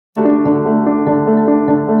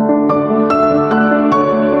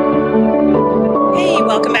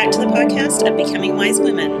podcast of Becoming Wise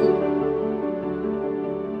Women.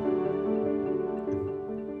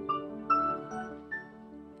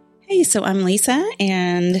 Hey, so I'm Lisa,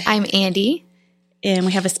 and I'm Andie. And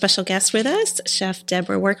we have a special guest with us. Chef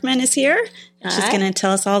Debra Workman is here. And she's Hi. going to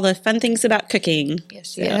tell us all the fun things about cooking.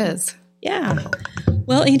 Yes, she is. Yeah.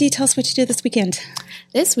 Well, Andie, tell us what you did this weekend.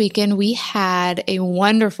 This weekend, we had a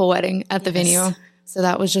wonderful wedding at the venue. So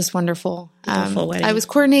that was just wonderful. Beautiful wedding. I was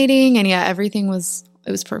coordinating, and everything was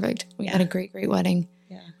perfect. We had a great wedding.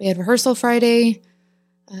 Yeah. We had rehearsal Friday,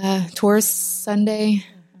 tours Sunday.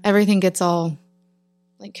 Everything gets all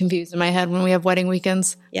confused in my head when we have wedding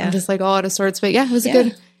weekends. Yeah. I'm just all out of sorts. But it was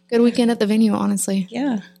a good weekend at the venue, honestly.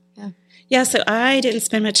 Yeah, so I didn't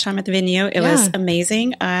spend much time at the venue. It was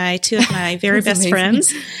amazing. Two of my very best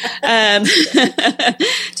friends,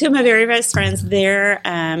 their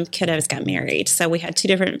kiddos got married. So we had two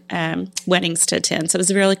different weddings to attend. So it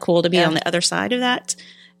was really cool to be on the other side of that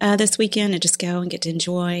this weekend and just go and get to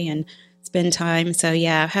enjoy and spend time. So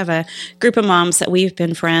I have a group of moms that we've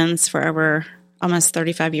been friends for over almost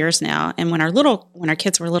 35 years now. And when our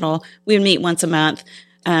kids were little, we would meet once a month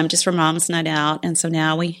just for mom's night out. And so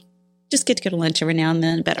now we just get to go to lunch every now and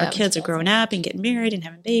then, but our kids are growing up and getting married and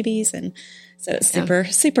having babies. And so it's super,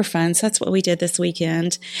 super fun. So that's what we did this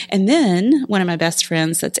weekend. And then one of my best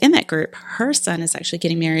friends that's in that group, her son is actually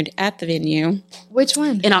getting married at the venue. Which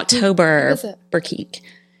one? In October. Who is it? Burkink.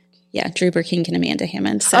 Yeah, Drew Burkink and Amanda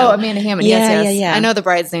Hammond. So, Amanda Hammond. Yes. Yeah. I know the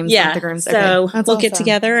bride's names. Yeah. Not the groom's. So okay. we'll get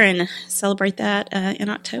together and celebrate that in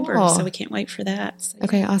October. Cool. So we can't wait for that. So,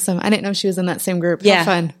 Okay, awesome. I didn't know she was in that same group. Yeah. How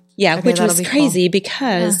fun. Yeah, Okay, which was that'll be crazy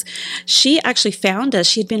because she actually found us.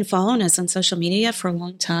 She had been following us on social media for a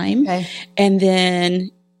long time. Okay. And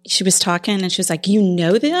then she was talking and she was like, "You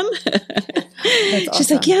know them?"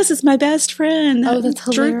 She's like, "Yes, it's my best friend. Oh, that's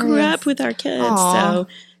Drew grew hilarious. up with our kids." Aw.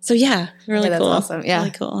 So really that's cool. awesome. Yeah.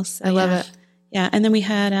 Really cool. So, I love it. Yeah, and then we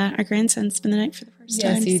had our grandson spend the night for the first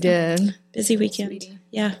time. Yes, you so did. Busy weekend. Sweetie.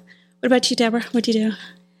 Yeah. What about you, Deborah? What'd you do?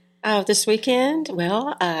 This weekend,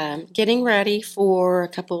 getting ready for a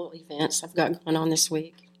couple events I've got going on this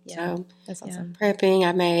week. Yeah. So That's awesome. prepping.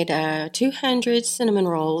 I made 200 cinnamon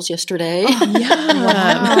rolls yesterday.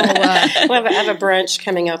 Yeah. Well, I have a brunch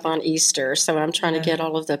coming up on Easter, so I'm trying to get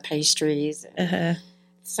all of the pastries and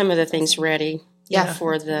some of the things ready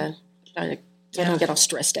for the I don't get all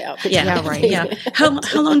stressed out. Yeah, right. Yeah. How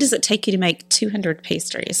long does it take you to make 200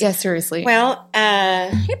 pastries? Yeah, seriously. Well,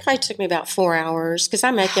 it probably took me about 4 hours because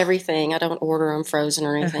I make everything. I don't order them frozen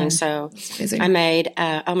or anything. So amazing. I made,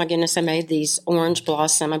 I made these orange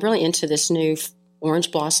blossom. I'm really into this new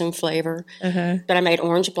orange blossom flavor. But I made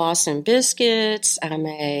orange blossom biscuits. I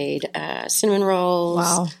made cinnamon rolls.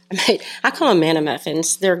 Wow. I call them manna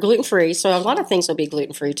muffins. They're gluten-free, so a lot of things will be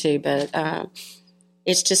gluten-free too, but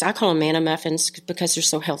it's just, I call them manna muffins because they're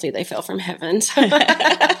so healthy they fell from heaven.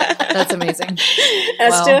 That's amazing. I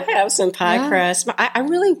still have some pie crust. I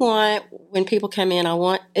really want, when people come in, I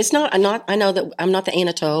know that I'm not the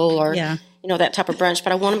Anatole or, that type of brunch,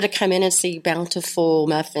 but I want them to come in and see bountiful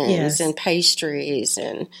muffins and pastries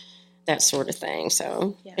and that sort of thing.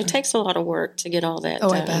 So it takes a lot of work to get all that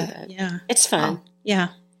done. I bet. But Yeah. it's fun. Wow. Yeah.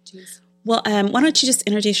 Jeez. Well, why don't you just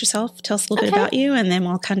introduce yourself, tell us a little bit about you, and then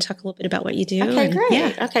we'll kind of talk a little bit about what you do. Okay, great.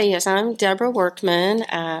 Yeah. Okay, yes, I'm Debra Workman.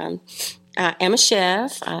 I am a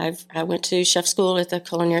chef. I went to chef school at the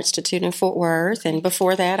Culinary Institute in Fort Worth, and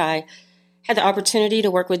before that I had the opportunity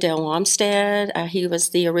to work with Dale Wamstead. He was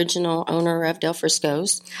the original owner of Del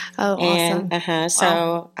Frisco's. Oh, awesome. And,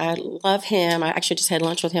 so I love him. I actually just had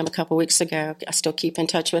lunch with him a couple weeks ago. I still keep in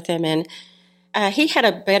touch with him, and he had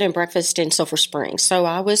a bed and breakfast in Sulphur Springs. So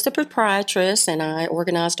I was the proprietress, and I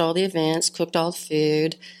organized all the events, cooked all the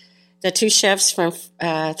food. The two chefs from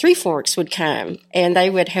Three Forks would come, and they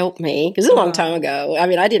would help me. Because it was a long time ago. I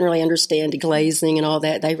mean, I didn't really understand glazing and all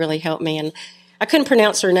that. They really helped me. And I couldn't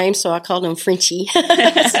pronounce her name, so I called them Frenchie. Oh,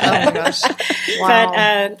 my gosh.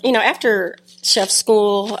 Wow. But, after chef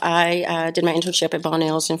school, I did my internship at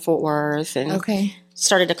Bonnell's in Fort Worth. And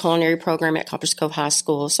started a culinary program at Copperas Cove High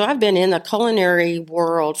School. So I've been in the culinary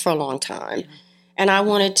world for a long time. And I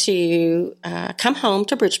wanted to come home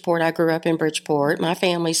to Bridgeport. I grew up in Bridgeport. My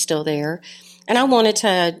family's still there. And I wanted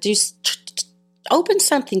to open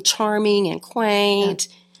something charming and quaint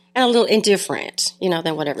and a little indifferent,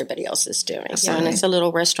 than what everybody else is doing. So, and it's a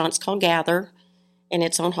little restaurant. It's called Gather. And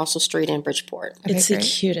it's on Hostel Street in Bridgeport. It's the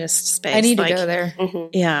cutest space. I need to go there. Mm-hmm.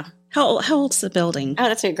 Yeah. How old's the building? Oh,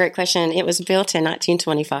 that's a great question. It was built in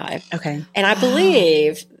 1925. Okay. And I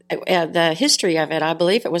believe the history of it, I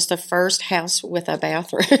believe it was the first house with a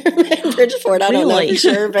bathroom in Bridgeport. I don't know for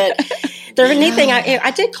sure, but The neat thing,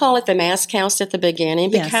 I did call it the Mask House at the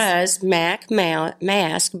beginning because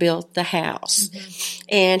Mask built the house. Mm-hmm.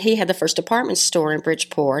 And he had the first department store in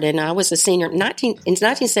Bridgeport. And I was a senior in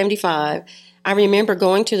 1975. I remember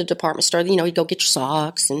going to the department store. You go get your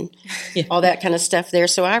socks and all that kind of stuff there.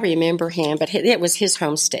 So I remember him, but it was his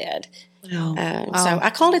homestead. Wow. So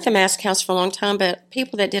I called it the Mask House for a long time, but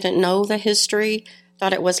people that didn't know the history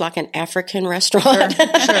thought it was like an African restaurant.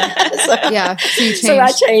 Sure. So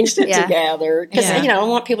I changed it together because, I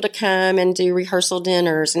want people to come and do rehearsal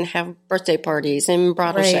dinners and have birthday parties and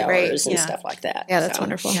bridal showers and stuff like that. Yeah, that's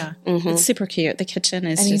wonderful. Yeah. Mm-hmm. It's super cute. The kitchen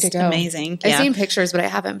is just amazing. I've seen pictures, but I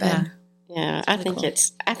haven't been. Yeah, I think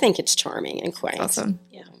it's charming and quaint. Awesome.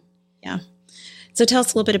 Yeah. So tell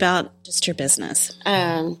us a little bit about just your business.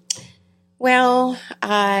 Well,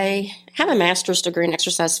 I have a master's degree in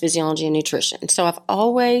exercise physiology and nutrition. So I've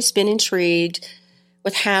always been intrigued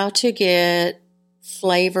with how to get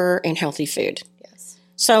flavor and healthy food. Yes.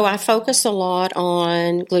 So I focus a lot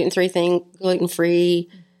on gluten-free.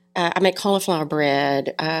 I make cauliflower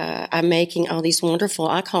bread. I'm making all these wonderful,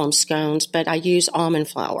 I call them scones, but I use almond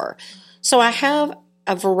flour. So I have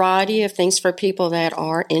a variety of things for people that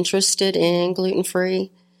are interested in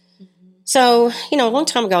gluten-free. So, a long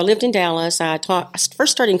time ago, I lived in Dallas. I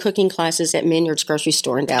first started cooking classes at Minyard's grocery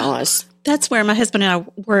store in Dallas. That's where my husband and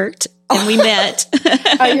I worked, and we met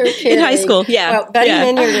in high school. Yeah. Well, Buddy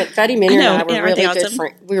Minyard and I were really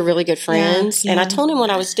good. We were really good friends. Yeah. And I told him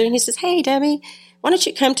what I was doing. He says, "Hey, Debbie, why don't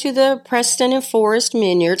you come to the Preston and Forest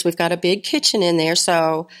Minyards? We've got a big kitchen in there."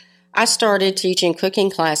 So I started teaching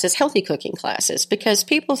cooking classes, healthy cooking classes, because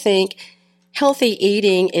people think healthy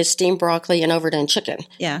eating is steamed broccoli and overdone chicken.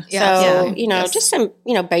 Yeah. So, just some,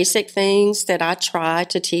 basic things that I try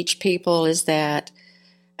to teach people is that,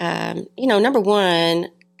 number one,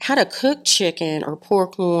 how to cook chicken or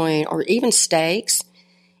pork loin or even steaks,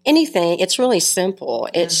 anything. It's really simple.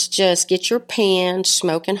 Yeah. It's just get your pan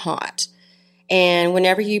smoking hot. And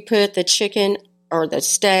whenever you put the chicken or the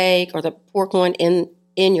steak or the pork loin in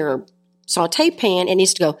your saute pan, it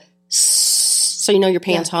needs to go so your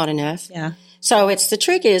pan's hot enough. Yeah. So the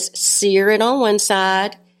trick is sear it on one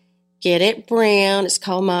side, get it brown. It's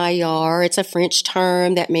called maillard. It's a French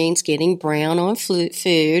term that means getting brown on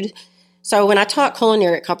food. So when I taught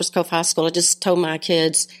culinary at Copperas Cove High School, I just told my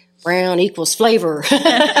kids brown equals flavor.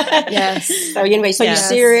 Yes. So anyway, you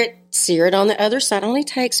sear it on the other side. It only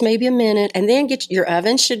takes maybe a minute, and then your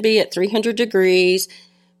oven should be at 300 degrees.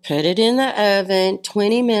 Put it in the oven,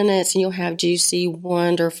 20 minutes, and you'll have juicy,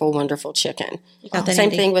 wonderful, wonderful chicken. Same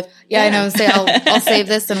thing with... I know. Say I'll save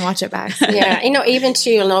this and watch it back. Yeah. Even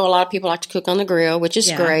too, a lot of people like to cook on the grill, which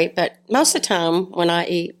is great. But most of the time when I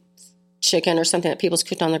eat chicken or something that people's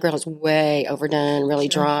cooked on the grill is way overdone, really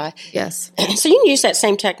dry. Yes. So you can use that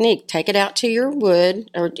same technique. Take it out to your wood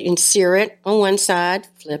and sear it on one side,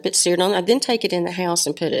 flip it, sear it on the other, then take it in the house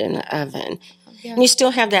and put it in the oven. Yeah. And you still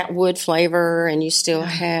have that wood flavor, and you still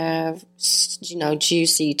have,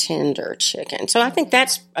 juicy, tender chicken. So I think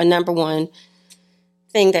that's a number one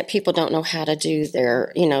thing that people don't know how to do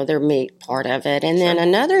their meat part of it. And then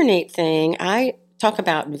another neat thing, I talk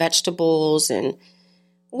about vegetables, and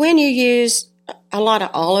when you use a lot of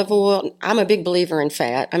olive oil, I'm a big believer in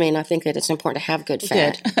fat. I mean, I think that it's important to have good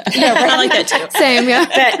fat. Yeah, I like that too. Same, yeah.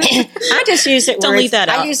 But I just use it Don't leave that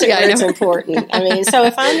out. I use it where it's important. I mean, so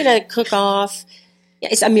if I'm going to cook off,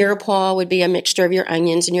 it's a mirepoix would be a mixture of your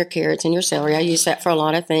onions and your carrots and your celery. I use that for a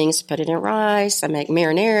lot of things. Put it in rice. I make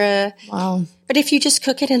marinara. Wow. But if you just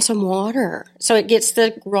cook it in some water, so it gets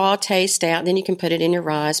the raw taste out, then you can put it in your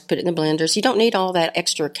rice, put it in the blender. So you don't need all that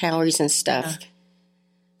extra calories and stuff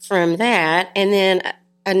from that. And then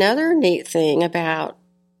another neat thing about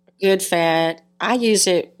good fat, I use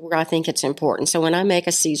it where I think it's important. So when I make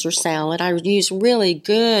a Caesar salad, I use really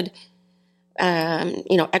good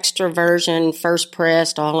extra virgin first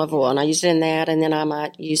pressed olive oil, and I use it in that, and then I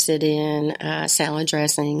might use it in salad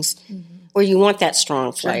dressings where you want that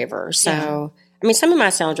strong flavor. So, I mean, some of my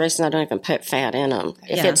salad dressings I don't even put fat in them.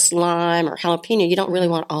 If it's lime or jalapeno, you don't really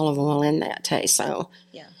want olive oil in that taste. So,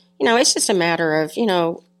 it's just a matter of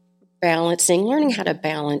balancing, learning how to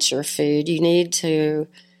balance your food. You need to,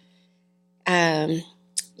 you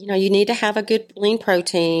need to have a good lean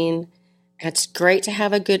protein. It's great to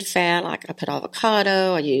have a good fat. Like I put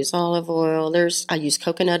avocado, I use olive oil. I use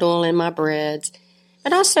coconut oil in my breads.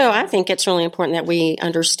 But also, I think it's really important that we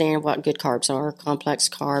understand what good carbs are, complex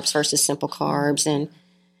carbs versus simple carbs. And,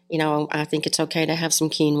 I think it's okay to have some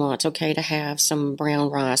quinoa. It's okay to have some brown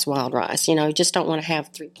rice, wild rice. You just don't want to have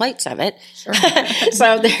 3 plates of it. Sure.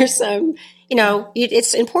 So there's some,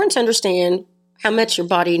 it's important to understand how much your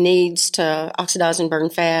body needs to oxidize and burn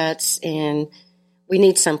fats and we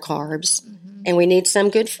need some carbs. And we need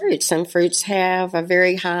some good fruits. Some fruits have a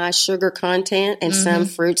very high sugar content, and some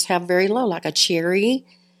fruits have very low, like a cherry,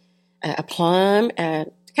 a plum.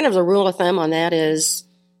 Kind of the rule of thumb on that is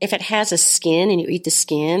if it has a skin and you eat the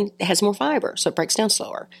skin, it has more fiber, so it breaks down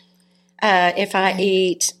slower. If I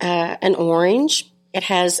eat an orange, it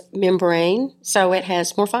has membrane, so it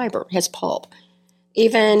has more fiber, it has pulp.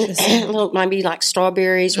 Even might be like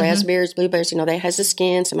strawberries, raspberries, blueberries, they has a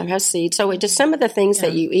skin, some of them have seeds. So it just some of the things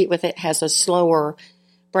that you eat with it has a slower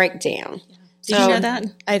breakdown. Did you know that?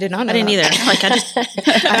 I did not know I didn't either. Like I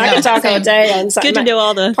can talk all day on good to know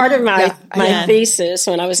all the part of my thesis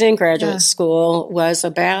when I was in graduate school was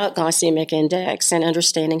about glycemic index and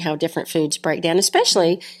understanding how different foods break down,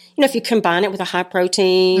 especially if you combine it with a high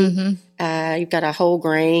protein, you've got a whole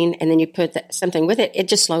grain, and then you put something with it, it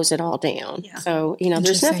just slows it all down. Yeah. So,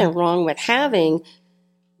 there's nothing wrong with having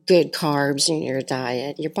good carbs in your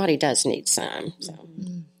diet. Your body does need some. So.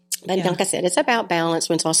 But like I said, it's about balance.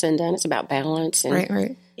 When it's all said and done, it's about balance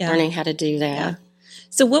and learning how to do that. Yeah.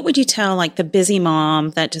 So what would you tell like the busy mom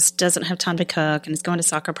that just doesn't have time to cook and is going to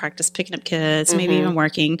soccer practice, picking up kids, maybe even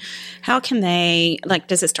working? How can they,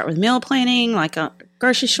 does it start with meal planning, like a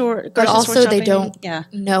grocery store? But also they don't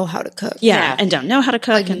know how to cook. Yeah, and don't know how to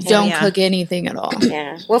cook. And don't cook anything at all.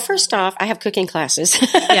 Yeah. Well, first off, I have cooking classes.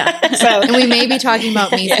 And we may be talking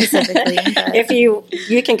about me specifically. But. If you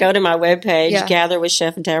can go to my webpage,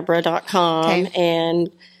 gatherwithchefdebra.com,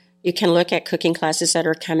 and you can look at cooking classes that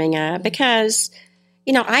are coming up because –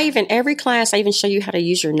 every class, I even show you how to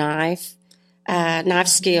use your knife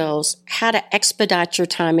skills, how to expedite your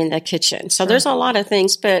time in the kitchen. So there's a lot of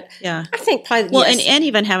things, but I think probably, and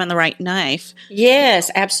even having the right knife.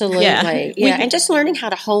 Yes, absolutely. Yeah. And just learning how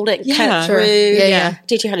to hold it and cut through.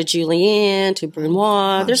 Teach you how to julienne, to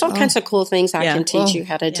brunoise. There's all kinds of cool things I can teach you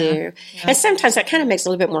how to do. Yeah. And sometimes that kind of makes it a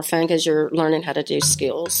little bit more fun because you're learning how to do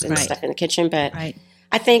skills and stuff in the kitchen. But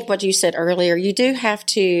I think what you said earlier, you do have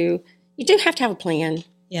to have a plan.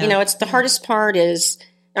 Yeah. It's the hardest part is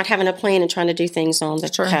not having a plan and trying to do things on the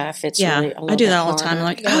cuff. It's really a little I do that all the time. I'm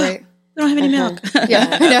like, we don't have any milk.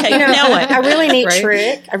 Now what? I really need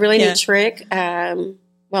trick. Need trick.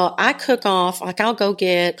 Well, I cook off, I'll go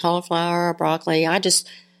get cauliflower or broccoli. I just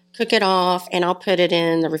cook it off and I'll put it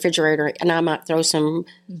in the refrigerator and I might throw some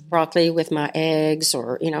broccoli with my eggs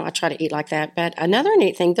or, I try to eat like that. But another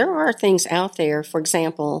neat thing, there are things out there, for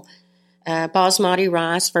example, basmati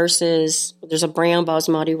rice versus, there's a brown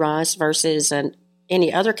basmati rice versus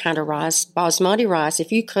any other kind of rice. Basmati rice,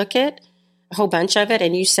 if you cook it, a whole bunch of it,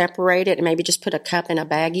 and you separate it and maybe just put a cup in a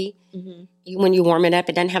baggie, when you warm it up,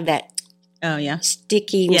 it doesn't have that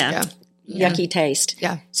sticky, yucky taste.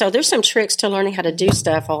 Yeah. So there's some tricks to learning how to do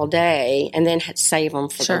stuff all day and then save them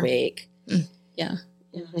for the week. Yeah.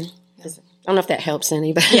 I don't know if that helps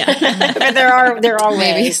any, but, but there are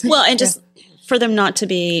ways. Well, and just for them not to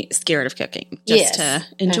be scared of cooking, just to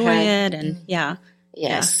enjoy it. And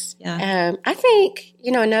Yes. Yeah. I think,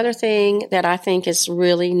 another thing that I think is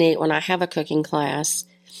really neat when I have a cooking class.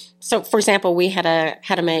 So, for example, we had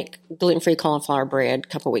how to make gluten-free cauliflower bread a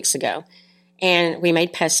couple weeks ago. And we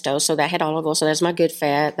made pesto, so that had olive oil, so that's my good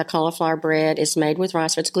fat. The cauliflower bread is made with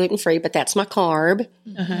rice, so it's gluten-free, but that's my carb.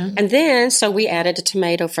 And then, so we added a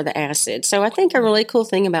tomato for the acid. So I think a really cool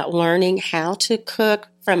thing about learning how to cook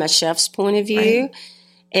from a chef's point of view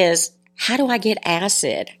is how do I get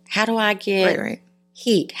acid? How do I get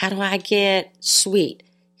heat? How do I get sweet?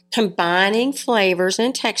 Combining flavors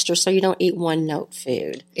and textures so you don't eat one note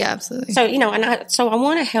food. Yeah, absolutely. So, I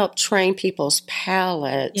want to help train people's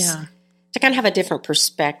palates to kind of have a different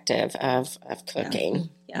perspective of cooking.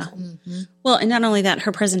 Yeah. Well, and not only that,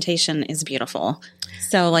 her presentation is beautiful.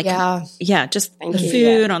 So just the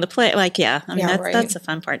food on the plate. That's the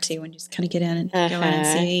fun part too, when you just kind of get in and go in and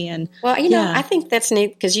see. And I think that's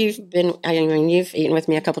neat because you've eaten with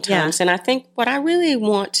me a couple times. And I think what I really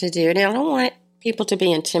want to do, and I don't want people to be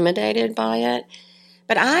intimidated by it,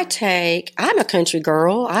 but I'm a country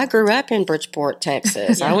girl. I grew up in Bridgeport,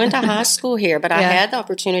 Texas. I went to high school here, but I had the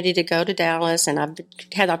opportunity to go to Dallas, and I've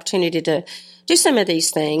had the opportunity to do some of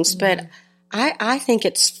these things. But I think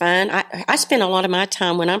it's fun. I spend a lot of my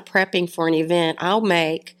time when I'm prepping for an event. I'll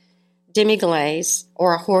make demi-glace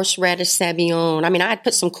or a horseradish sabayon. I mean, I'd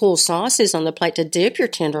put some cool sauces on the plate to dip your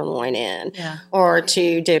tenderloin in or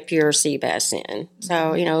to dip your sea bass in.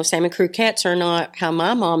 So, salmon croquettes are not how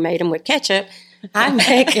my mom made them with ketchup. I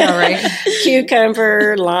make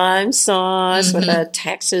cucumber, lime sauce with a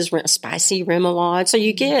Texas spicy remoulade. So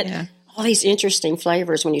you get all these interesting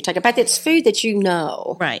flavors when you take it. But it's food that you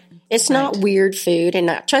know. Right. It's not weird food.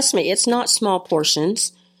 And trust me, it's not small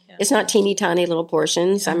portions. Yeah. It's not teeny tiny little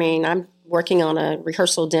portions. Yeah. I mean, working on a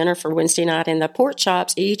rehearsal dinner for Wednesday night, and the pork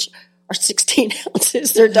chops each are 16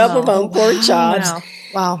 ounces. They're double bone pork chops.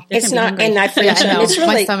 Wow. It's not, and I finish them. It's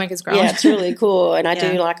really, my stomach is growing. Yeah, it's really cool. And I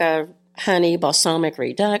do like a honey balsamic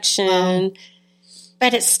reduction,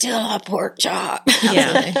 but it's still a pork chop.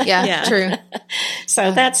 Yeah, true.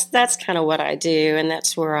 So that's kind of what I do, and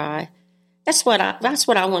that's what I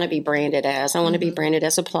want to be branded as. I want to be branded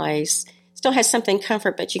as a place. Still has something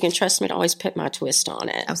comfort, but you can trust me to always put my twist on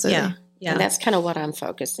it. Absolutely. Yeah. And that's kind of what I'm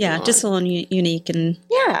focusing on. Yeah, just a little unique and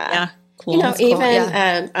cool. You know,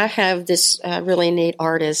 I have this really neat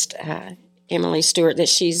artist, Emily Stewart, that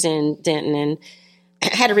she's in Denton, and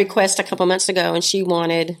I had a request a couple months ago, and she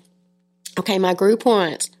wanted, my group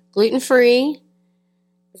wants gluten-free,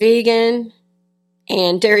 vegan,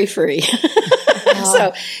 and dairy-free.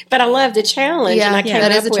 So, but I love the challenge, and I came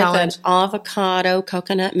up with an avocado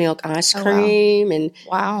coconut milk ice cream, and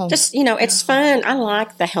just, it's fun. I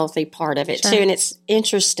like the healthy part of it too, and it's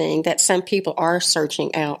interesting that some people are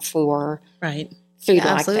searching out for food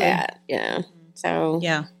like that. Yeah. So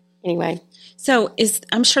anyway, so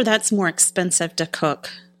I'm sure that's more expensive to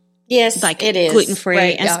cook. Yes, like it is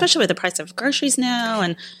gluten-free, and especially with the price of groceries now.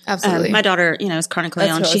 And my daughter, is chronically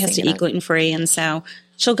ill, and she has to eat gluten-free, and so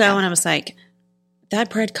she'll go, and I was like, that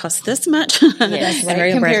bread costs this much. Yes,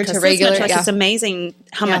 right. Compared to regular. Like, it's amazing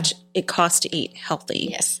how much it costs to eat healthy.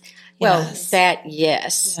 Yes. Well,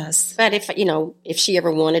 yes. But if she ever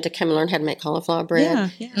wanted to come and learn how to make cauliflower bread,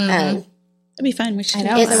 that'd be fine. We should.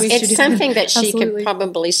 It's something that she could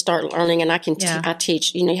probably start learning, and I can. I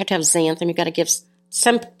teach. You have to have xanthan. You've got to give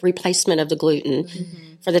some replacement of the gluten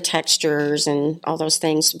for the textures and all those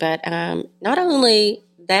things. But not only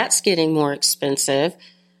that's getting more expensive.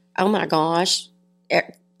 Oh my gosh.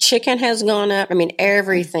 Chicken has gone up. I mean,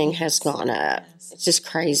 everything has gone up. It's just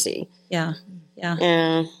crazy. Yeah.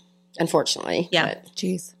 Unfortunately. Yeah.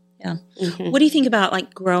 Jeez. Yeah. What do you think about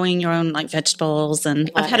like growing your own like vegetables? And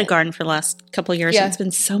I've had a garden for the last couple of years. Yeah. And it's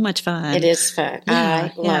been so much fun. It is fun.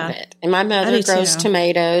 I love it. And my mother grows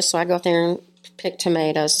tomatoes, so I go out there and pick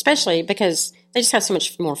tomatoes, especially because they just have so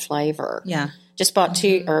much more flavor. Yeah. Just bought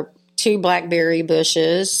two blackberry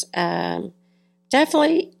bushes.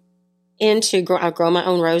 Definitely. I grow my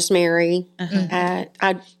own rosemary,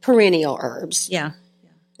 perennial herbs. Yeah.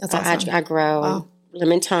 That's awesome. I grow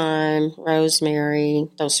lemon thyme, rosemary,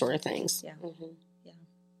 those sort of things. Yeah.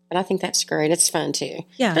 But I think that's great. It's fun too.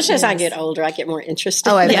 Yeah. Especially as I get older, I get more interested.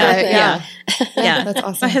 Oh, I bet. Yeah. That's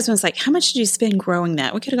awesome. My husband's like, how much did you spend growing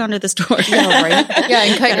that? We could have gone to the store. Yeah, right. Yeah,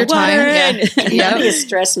 and cut your time. Yeah. Be a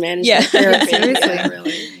stress management therapy. Seriously.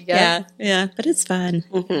 Really. Yeah. But it's fun.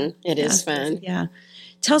 It is fun. Yeah.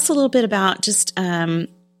 Tell us a little bit about just,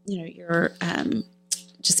 your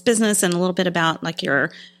just business, and a little bit about like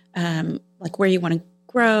your, like where you want to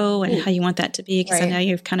grow and how you want that to be. Because I know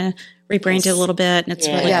you've kind of rebranded a little bit, and it's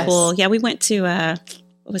really cool. Yeah, we went to, what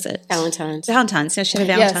was it? Valentine's. Yeah, she had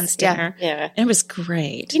a Valentine's dinner. Yeah. And it was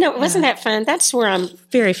great. Wasn't that fun? That's where I'm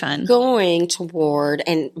very fun going toward.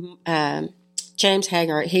 And James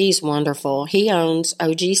Haggart, he's wonderful. He owns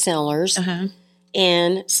OG Cellars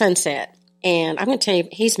in Sunset. And I'm going to tell you,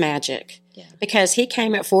 he's magic because he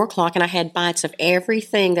came at 4:00 and I had bites of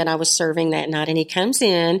everything that I was serving that night. And he comes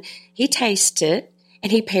in, he tastes it,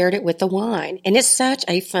 and he paired it with the wine. And it's such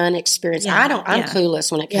a fun experience. I'm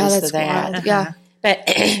clueless when it comes to that. Yeah. But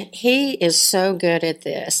he is so good at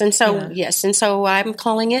this. And so, and so I'm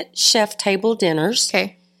calling it Chef Table Dinners.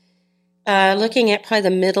 Okay. Looking at probably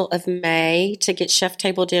the middle of May to get Chef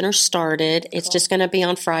Table Dinners started. It's just going to be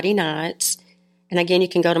on Friday nights. And again, you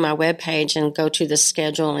can go to my webpage and go to the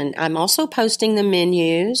schedule. And I'm also posting the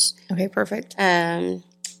menus. Okay, perfect. So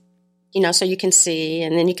you can see.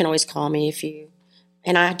 And then you can always call me if you.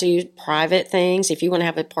 And I do private things. If you want to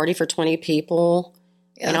have a party for 20 people,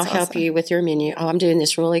 and I'll help you with your menu. Oh, I'm doing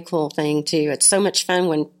this really cool thing, too. It's so much fun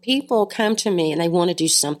when people come to me and they want to do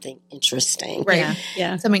something interesting. Right.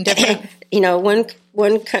 Yeah. Something different.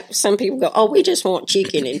 Some people go, oh, we just want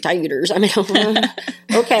chicken and taters. I mean,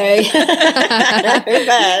 okay.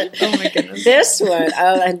 But oh, my goodness. This one,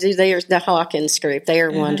 there's the Hawkins group. They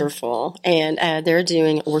are wonderful. And they're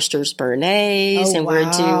doing oysters béarnaise, and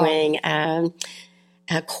we're doing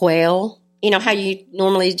quail. You know how you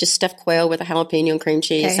normally just stuff quail with a jalapeno and cream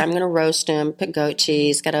cheese? Okay. I'm going to roast them, put goat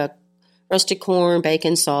cheese, got a roasted corn,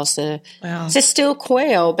 bacon, salsa. Wow. So it's still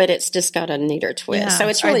quail, but it's just got a neater twist. Yeah. So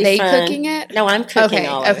it's really fun. Are they cooking it? No, I'm cooking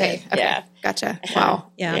all of it. Okay. Yeah. Gotcha. Wow.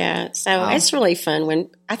 Yeah. So it's really fun when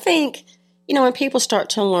I think, when people start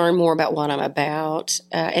to learn more about what I'm about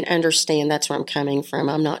and understand that's where I'm coming from.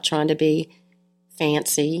 I'm not trying to be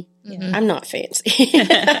fancy. I'm not fancy.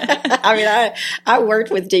 I mean, I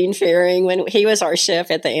worked with Dean Fearing when he was our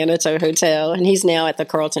chef at the Anito Hotel, and he's now at the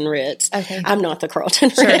Carlton Ritz. Okay. I'm not the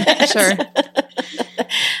Carlton Ritz. Sure.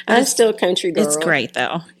 I'm still a country girl. It's great,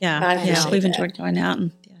 though. Yeah. We've enjoyed going out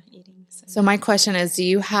and eating. So my question is, do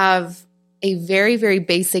you have a very, very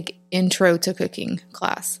basic intro to cooking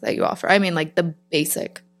class that you offer? I mean, like the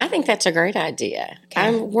basic. I think that's a great idea. Okay.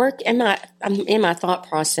 I'm in my thought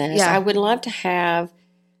process. Yeah. I would love to have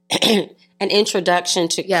an introduction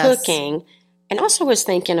to cooking, and also was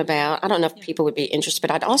thinking about, I don't know if people would be interested,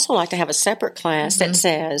 but I'd also like to have a separate class that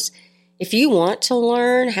says, if you want to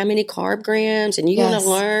learn how many carb grams and you want to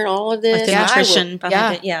learn all of this, the nutrition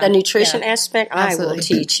behind it, the nutrition aspect, Absolutely. I will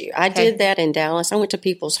teach you. I did that in Dallas. I went to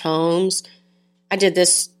people's homes. I did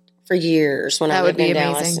this for years when I lived in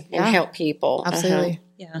Dallas and helped people. Absolutely.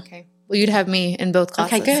 Yeah. Okay. Well, you'd have me in both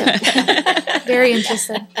classes. Okay, good. Very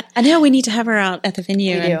interested. I know we need to have her out at the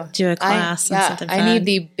venue and do a class and something fun. I need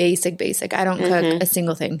the basic. I don't cook a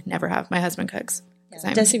single thing. Never have. My husband cooks.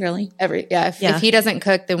 Does he really? If he doesn't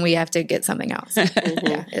cook, then we have to get something else.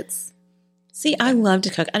 See, I love to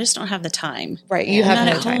cook. I just don't have the time. Right. You have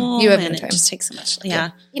no time. You have no time. It just takes so much.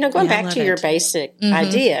 Yeah. Going back to your basic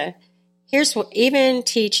idea, here's what, even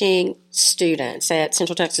teaching students at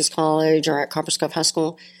Central Texas College or at Copperas Cove High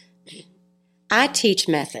School, I teach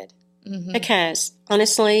method because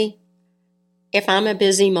honestly, if I'm a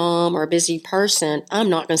busy mom or a busy person, I'm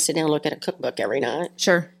not going to sit down and look at a cookbook every night.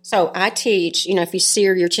 Sure. So I teach, if you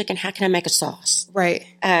sear your chicken, how can I make a sauce? Right.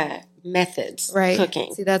 Methods. Right.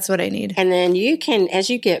 Cooking. See, that's what I need. And then you can, as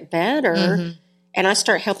you get better, and I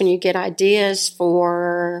start helping you get ideas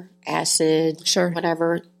for acid,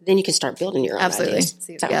 whatever, then you can start building your own ideas.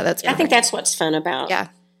 See, so, that's perfect. I think that's what's fun about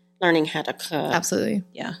learning how to cook. Absolutely.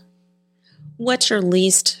 Yeah. What's your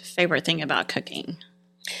least favorite thing about cooking?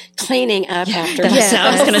 Cleaning up after.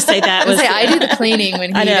 I was going to say that. I do the cleaning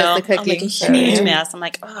when he does the cooking. I make a huge mess. I'm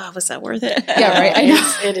like, oh, was that worth it? Yeah, right. I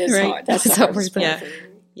know. It is hard. That's the hardest part.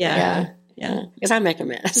 Yeah. Because I make a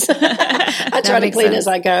mess. I try to clean as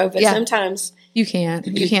I go, but sometimes you can't.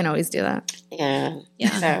 You can't always do that. Yeah.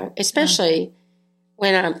 So especially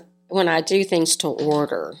when I do things to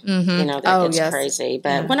order, that gets crazy.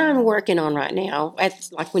 But when I'm working on right now,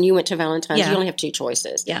 like when you went to Valentine's, you only have two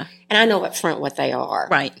choices. Yeah. And I know up front what they are.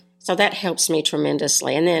 Right. So that helps me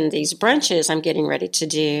tremendously. And then these brunches I'm getting ready to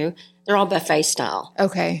do, they're all buffet style.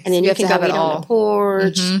 Okay. And then you can go eat on the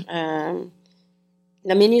porch.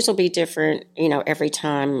 The menus will be different, every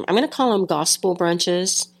time. I'm going to call them gospel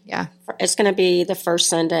brunches. Yeah. It's going to be the first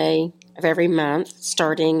Sunday of every month,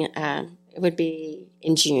 starting, it would be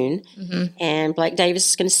in June. And Blake Davis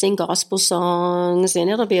is going to sing gospel songs, and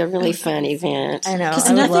it'll be a really fun event. I know. Because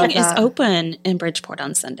nothing is open in Bridgeport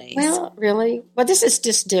on Sundays. Well, really? Well, this is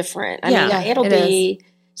just different. I mean, it'll be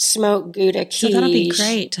smoked Gouda quiche. So that'll be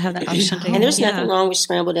great to have that option. And there's nothing wrong with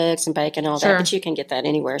scrambled eggs and bacon and all that, but you can get that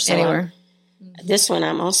anywhere. So this one,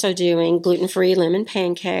 I'm also doing gluten-free lemon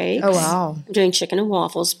pancakes. Oh, wow. I'm doing chicken and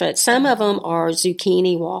waffles, but some of them are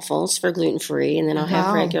zucchini waffles for gluten-free, and then I'll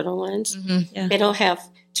have regular ones. It'll have,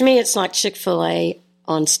 to me, it's like Chick-fil-A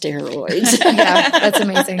on steroids. That's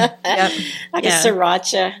amazing. Yep. Like a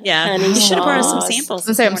sriracha honey You should have brought us some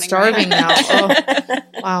samples. I'm starving now. Oh,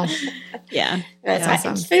 wow. Yeah.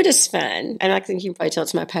 Awesome. Food is fun, and I think you can probably tell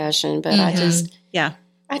it's my passion, but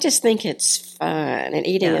I just think it's fun, and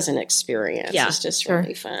eating is an experience. It's just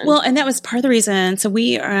really fun. Well, and that was part of the reason. So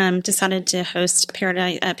we decided to host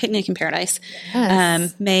Picnic in Paradise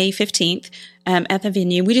May 15th at the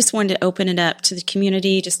venue. We just wanted to open it up to the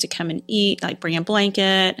community just to come and eat, like bring a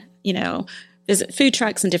blanket, visit food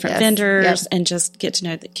trucks and different vendors and just get to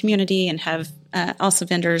know the community and have also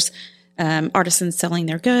vendors, artisans selling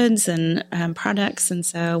their goods and products. And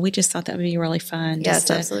so we just thought that would be really fun. Yes, just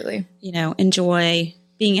to, absolutely. Enjoy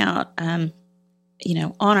being out, on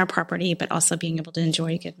our property, but also being able to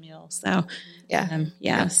enjoy a good meal. So,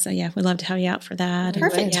 we'd love to have you out for that.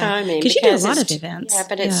 Perfect timing. Because you do a lot of events. Yeah,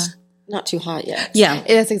 but it's not too hot yet. Yeah,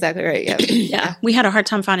 that's exactly right. Yeah. Yeah. We had a hard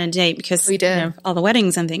time finding a date because we did all the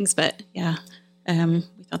weddings and things, but we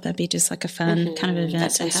thought that'd be just like a fun kind of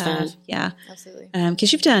event to have. Fun. Yeah. Absolutely.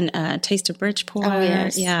 Because you've done Taste of Bridgeport. Oh,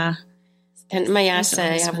 yes. Yeah. And may I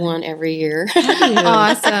say, I've won every year.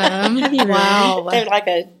 Awesome. Have you? Wow. They're like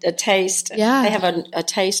a taste. Yeah. They have a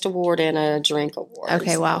taste award and a drink award.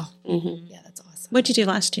 Okay, wow. Yeah, that's awesome. What did you do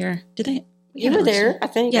last year? Did they? You were there, I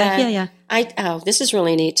think. Yeah. This is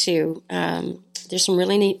really neat, too. There's some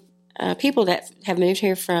really neat people that have moved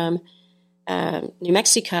here from New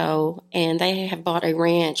Mexico, and they have bought a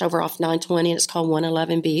ranch over off 920, and it's called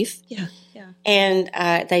 111 Beef. Yeah. And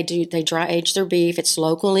they dry age their beef. It's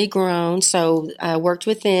locally grown. So I worked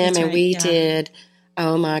with them, and we did,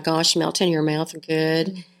 oh my gosh, melt in your mouth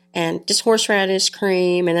good. And just horseradish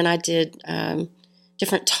cream. And then I did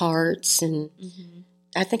different tarts, and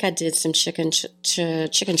I think I did some chicken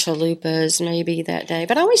chalupas maybe that day.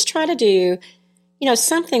 But I always try to do,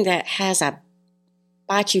 something that has a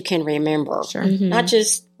bite you can remember. Sure. Not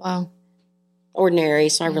just ordinary.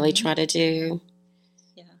 So I really try to do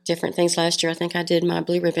different things. Last year, I think I did my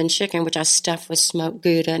blue ribbon chicken, which I stuffed with smoked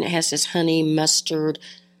Gouda, and it has this honey mustard,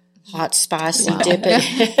 hot spicy dip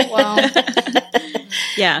it. Wow.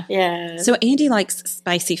 Yeah. So Andie likes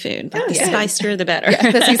spicy food. Like the spicier, the better.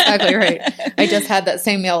 Yeah, that's exactly right. I just had that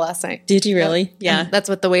same meal last night. Did you really? Yeah. And that's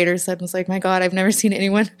what the waiter said. I was like, my God, I've never seen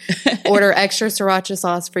anyone order extra sriracha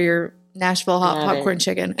sauce for your Nashville hot popcorn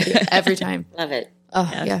chicken every time. Love it. Oh,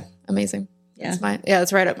 yeah. Amazing. Yeah.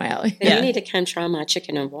 It's right up my alley. And you need to come try my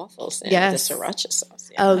chicken and waffles and the sriracha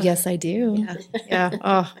sauce. Oh, yes, I do. Yeah.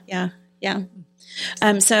 Oh, yeah.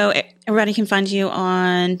 So everybody can find you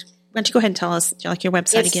on. Why don't you go ahead and tell us your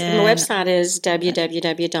website again? My website is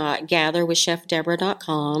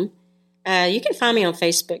www.gatherwithchefdebra.com. You can find me on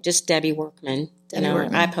Facebook, just Debbie Workman.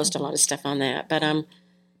 Workman. I post a lot of stuff on that, but I'm,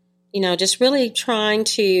 just really trying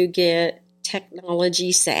to get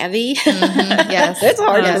technology savvy. Yes, it's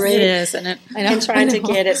hard to read. It is, isn't it? I know. And trying to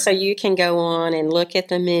get it so you can go on and look at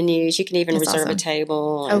the menus. You can even reserve a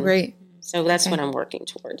table. Oh, great! So that's what I'm working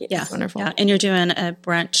toward. Yes. Yeah, wonderful. Yeah. And you're doing a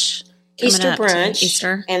brunch. Easter brunch.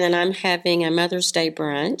 Easter. And then I'm having a Mother's Day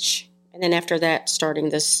brunch. And then after that, starting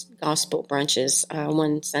this gospel brunches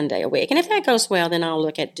one Sunday a week. And if that goes well, then I'll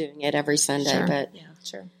look at doing it every Sunday. Sure. But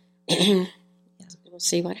sure. We'll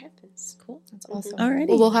see what happens. Cool. That's awesome. All right.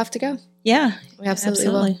 Well, we'll have to go. Yeah. We absolutely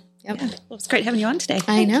will. Yep. Yeah. Well, it's great having you on today.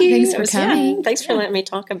 I know. Thank you. Thanks for coming. Thanks for letting me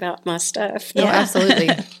talk about my stuff. Oh,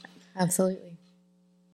 absolutely. Absolutely.